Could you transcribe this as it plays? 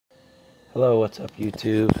Hello, what's up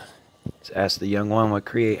YouTube? It's Ask the Young One with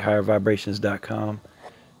CreateHigherVibrations.com.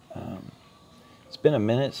 It's been a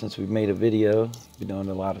minute since we've made a video. Been doing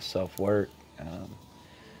a lot of self-work, a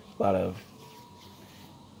lot of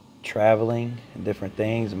traveling and different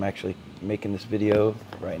things. I'm actually making this video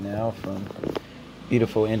right now from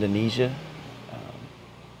beautiful Indonesia.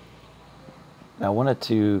 I wanted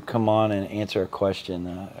to come on and answer a question.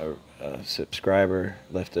 A subscriber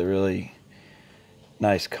left a really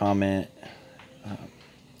nice comment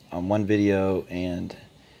on one video and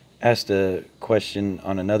asked a question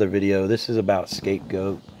on another video. This is about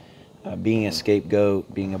scapegoat, being a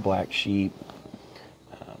scapegoat, being a black sheep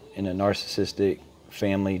in a narcissistic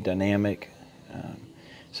family dynamic.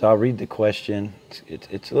 So I'll read the question.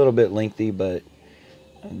 It's a little bit lengthy, but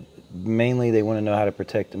mainly they want to know how to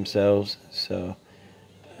protect themselves. So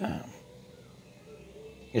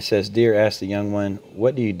it says, "Dear Ask the Young One,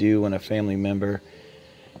 what do you do when a family member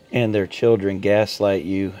and their children gaslight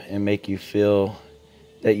you and make you feel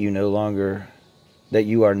that you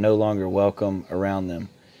are no longer welcome around them?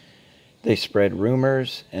 They spread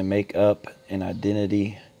rumors and make up an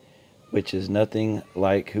identity which is nothing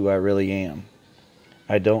like who I really am.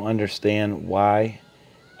 I don't understand why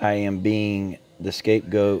I am being the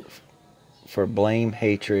scapegoat for blame,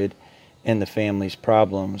 hatred, and the family's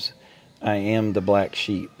problems. I am the black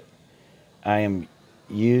sheep. I am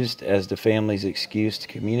used as the family's excuse to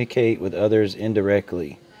communicate with others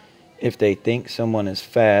indirectly. If they think someone is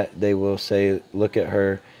fat, they will say, 'Look at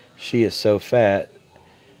her, she is so fat,'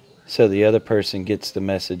 so the other person gets the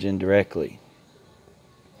message indirectly.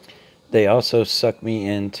 They also suck me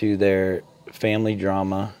into their family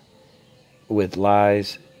drama with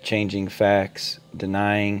lies, changing facts,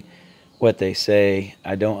 denying what they say.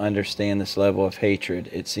 I don't understand this level of hatred.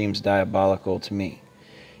 It seems diabolical to me.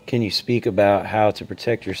 Can you speak about how to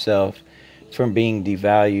protect yourself from being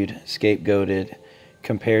devalued, scapegoated,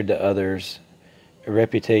 compared to others, a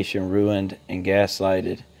reputation ruined, and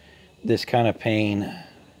gaslighted? This kind of pain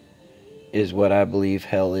is what I believe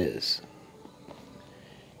hell is."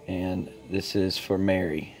 And this is for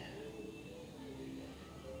Mary.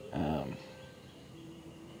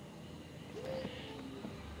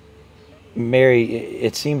 Mary,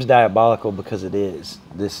 it seems diabolical because it is.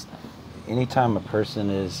 Anytime a person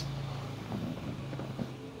is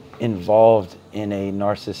involved in a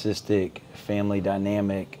narcissistic family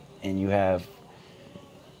dynamic, and you have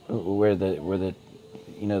where the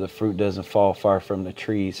fruit doesn't fall far from the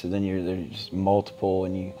tree, so then there's multiple,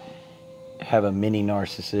 and you have a mini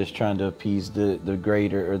narcissist trying to appease the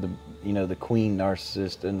greater, or the queen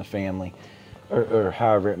narcissist in the family, or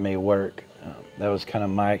however it may work. That was kind of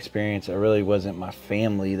my experience. It really wasn't my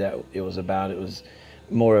family that it was about. It was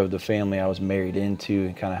more of the family I was married into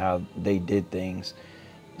and kind of how they did things.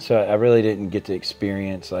 So I really didn't get to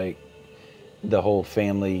experience like the whole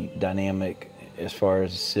family dynamic as far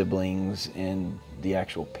as siblings and the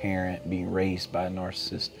actual parent being raised by a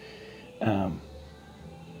narcissist.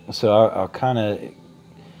 So I'll kind of,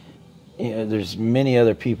 there's many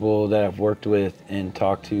other people that I've worked with and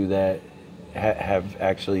talked to that have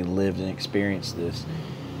actually lived and experienced this.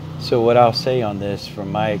 So what I'll say on this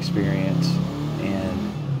from my experience and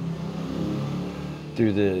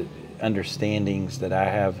through the understandings that I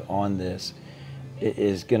have on this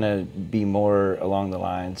is going to be more along the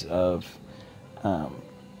lines of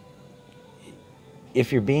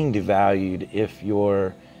if you're being devalued, if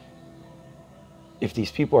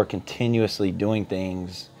these people are continuously doing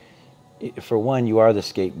things, for one, you are the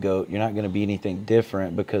scapegoat. You're not going to be anything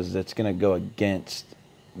different because that's going to go against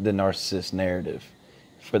the narcissist narrative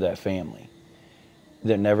for that family.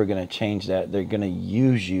 They're never going to change that. They're going to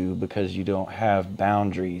use you because you don't have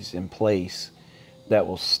boundaries in place that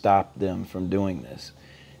will stop them from doing this.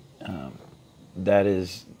 That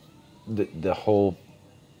is the whole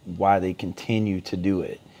why they continue to do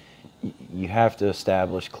it. You have to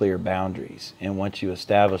establish clear boundaries. And once you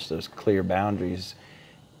establish those clear boundaries,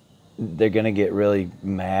 they're going to get really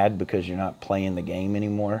mad because you're not playing the game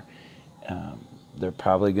anymore. They're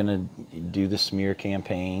probably going to do the smear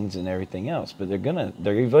campaigns and everything else, but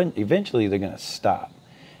eventually they're going to stop,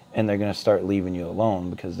 and they're going to start leaving you alone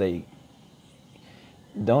because the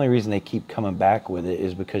only reason they keep coming back with it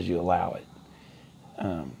is because you allow it.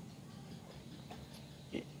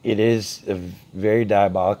 It is very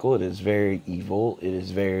diabolical. It is very evil. It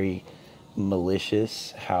is very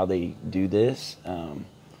malicious how they do this.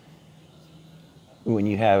 When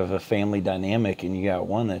you have a family dynamic and you got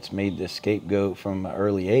one that's made the scapegoat from an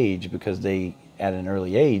early age because they, at an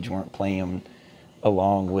early age, weren't playing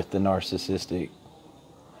along with the narcissistic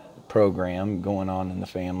program going on in the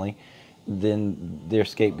family, then they're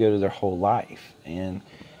scapegoated their whole life. And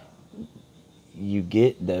you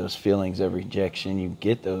get those feelings of rejection, you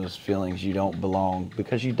get those feelings you don't belong,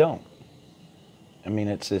 because you don't. I mean,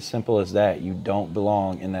 it's as simple as that. You don't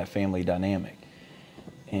belong in that family dynamic.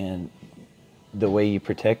 And the way you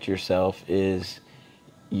protect yourself is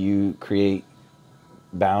you create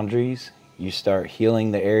boundaries. You start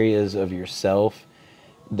healing the areas of yourself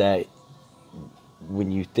that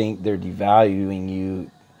when you think they're devaluing you,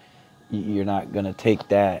 you're not going to take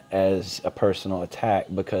that as a personal attack,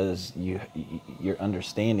 because your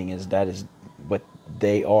understanding is that is what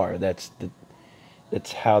they are. That's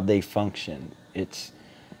how they function.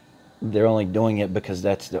 They're only doing it because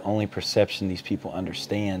that's the only perception these people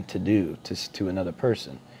understand to do to another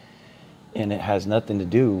person, and it has nothing to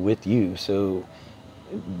do with you. So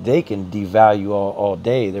they can devalue all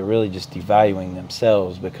day. They're really just devaluing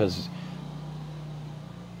themselves, because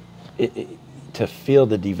to feel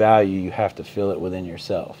the devalue, you have to feel it within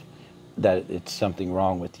yourself, that it's something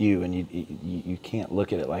wrong with you, and you can't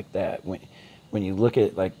look at it like that. When you look at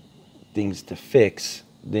it like things to fix,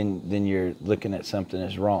 then you're looking at something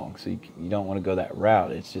as wrong. So you don't want to go that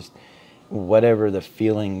route. It's just whatever the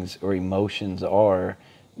feelings or emotions are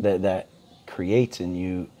that creates in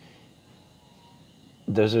you,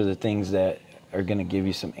 those are the things that are going to give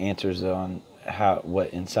you some answers on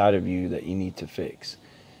what inside of you that you need to fix.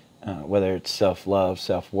 Whether it's self-love,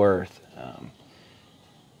 self-worth,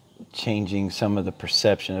 changing some of the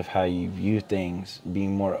perception of how you view things,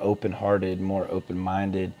 being more open-hearted, more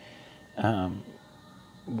open-minded,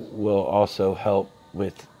 will also help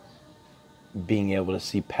with being able to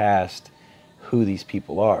see past who these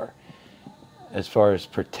people are. As far as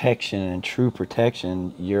protection and true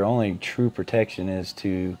protection, your only true protection is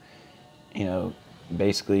to,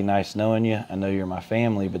 basically, nice knowing you. I know you're my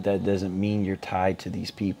family, but that doesn't mean you're tied to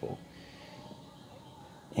these people.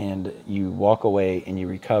 And you walk away and you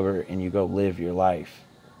recover and you go live your life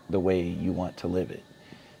the way you want to live it.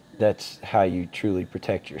 That's how you truly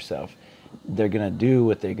protect yourself. They're going to do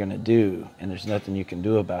what they're going to do, and there's nothing you can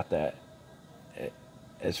do about that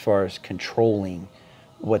as far as controlling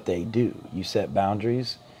what they do. You set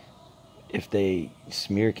boundaries. If they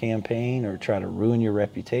smear campaign or try to ruin your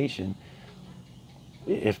reputation,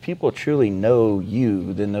 if people truly know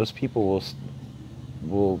you, then those people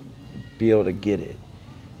will be able to get it.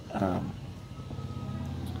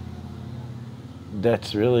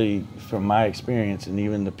 That's really, from my experience, and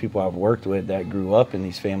even the people I've worked with that grew up in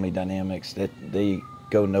these family dynamics, that they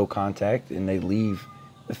go no contact and they leave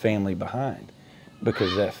the family behind,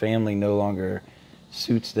 because that family no longer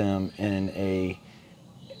suits them in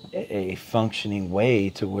a functioning way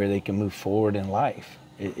to where they can move forward in life.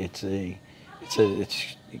 It's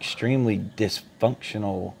extremely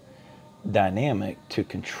dysfunctional dynamic to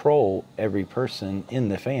control every person in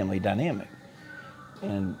the family dynamic.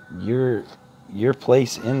 And your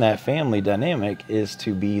place in that family dynamic is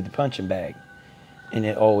to be the punching bag, and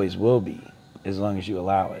it always will be, as long as you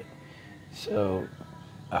allow it. So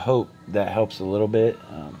I hope that helps a little bit.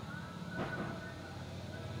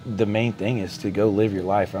 The main thing is to go live your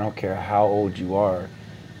life. I don't care how old you are,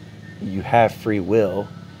 you have free will.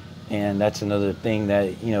 And that's another thing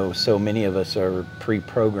that, so many of us are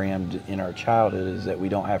pre-programmed in our childhood, is that we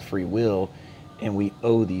don't have free will, and we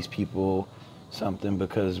owe these people something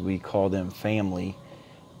because we call them family.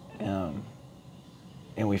 And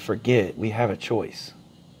we forget we have a choice.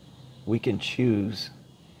 We can choose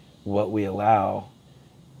what we allow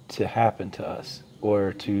to happen to us,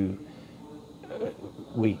 or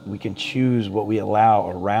we can choose what we allow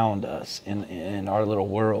around us in our little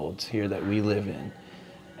worlds here that we live in.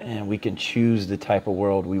 And we can choose the type of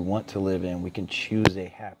world we want to live in. We can choose a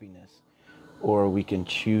happiness, or we can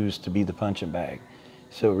choose to be the punching bag.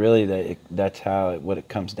 So really, that's what it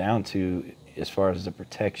comes down to as far as the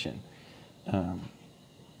protection.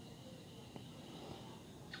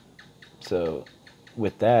 So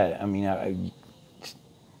with that, I mean,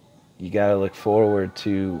 you got to look forward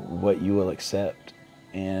to what you will accept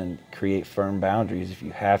and create firm boundaries. If you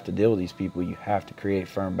have to deal with these people, you have to create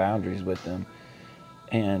firm boundaries with them.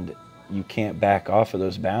 And you can't back off of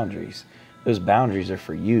those boundaries. Those boundaries are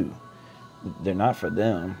for you. They're not for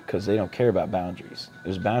them, because they don't care about boundaries.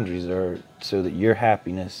 Those boundaries are so that your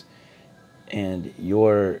happiness and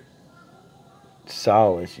your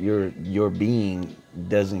solace, your being,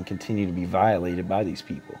 doesn't continue to be violated by these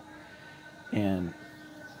people. And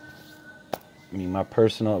I mean, my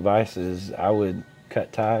personal advice is I would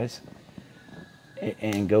cut ties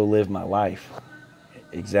and go live my life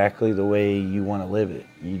exactly the way you want to live it.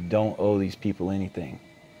 You don't owe these people anything.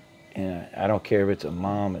 And I don't care if it's a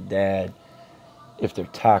mom, a dad, if they're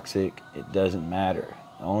toxic, it doesn't matter.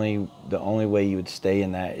 The only way you would stay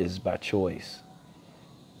in that is by choice.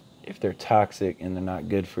 if they're toxic and they're not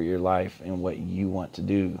good for your life and what you want to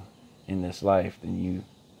do in this life, then you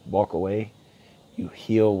walk away. You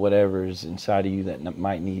heal whatever's inside of you that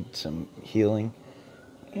might need some healing,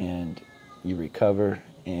 and you recover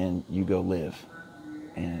and you go live.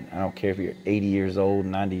 And I don't care if you're 80 years old,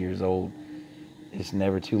 90 years old, it's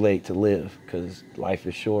never too late to live, because life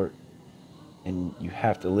is short and you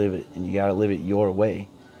have to live it, and you got to live it your way,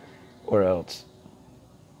 or else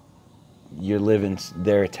you're living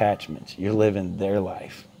their attachments, you're living their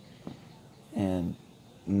life, and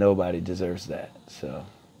nobody deserves that. So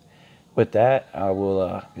with that, I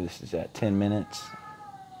will, this is at 10 minutes,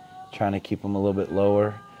 trying to keep them a little bit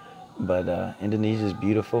lower, but Indonesia is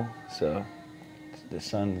beautiful, so the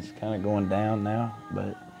sun is kind of going down now,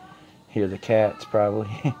 but hear the cats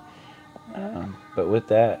probably. But with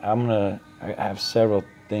that, I have several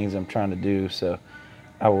things I'm trying to do, so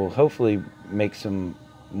I will hopefully make some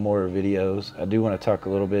more videos. I do want to talk a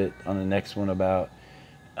little bit on the next one about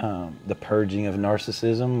the purging of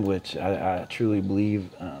narcissism, which I truly believe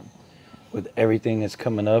with everything that's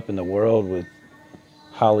coming up in the world with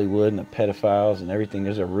Hollywood and the pedophiles and everything,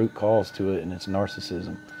 there's a root cause to it, and it's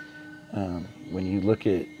narcissism. When you look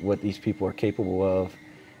at what these people are capable of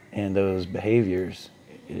and those behaviors,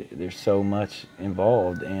 there's so much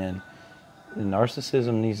involved, and the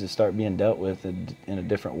narcissism needs to start being dealt with in a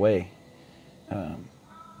different way.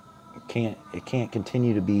 It can't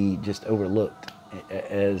continue to be just overlooked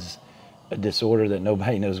as a disorder that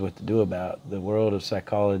nobody knows what to do about. The world of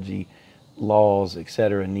psychology, laws,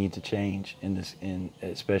 etc., need to change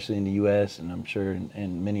especially in the U.S. and I'm sure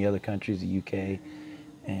in many other countries, the UK,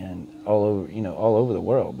 and all over the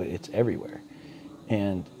world. But it's everywhere,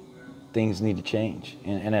 and things need to change,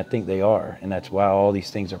 and I think they are, and that's why all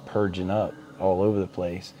these things are purging up all over the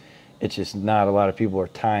place. It's just not a lot of people are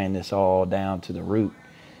tying this all down to the root.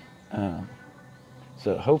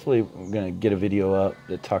 So hopefully we're going to get a video up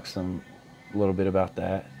that talks a little bit about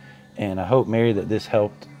that, and I hope, Mary, that this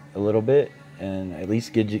helped a little bit and at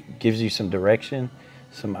least gives you some direction,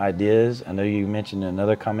 some ideas. I know you mentioned in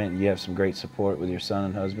another comment you have some great support with your son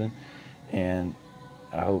and husband, and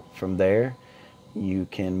I hope from there you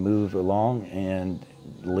can move along and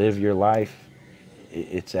live your life.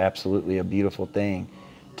 It's absolutely a beautiful thing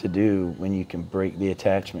to do when you can break the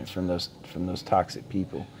attachment from those toxic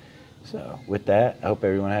people. So with that, I hope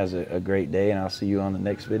everyone has a great day, and I'll see you on the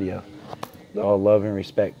next video. All love and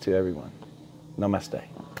respect to everyone. Namaste.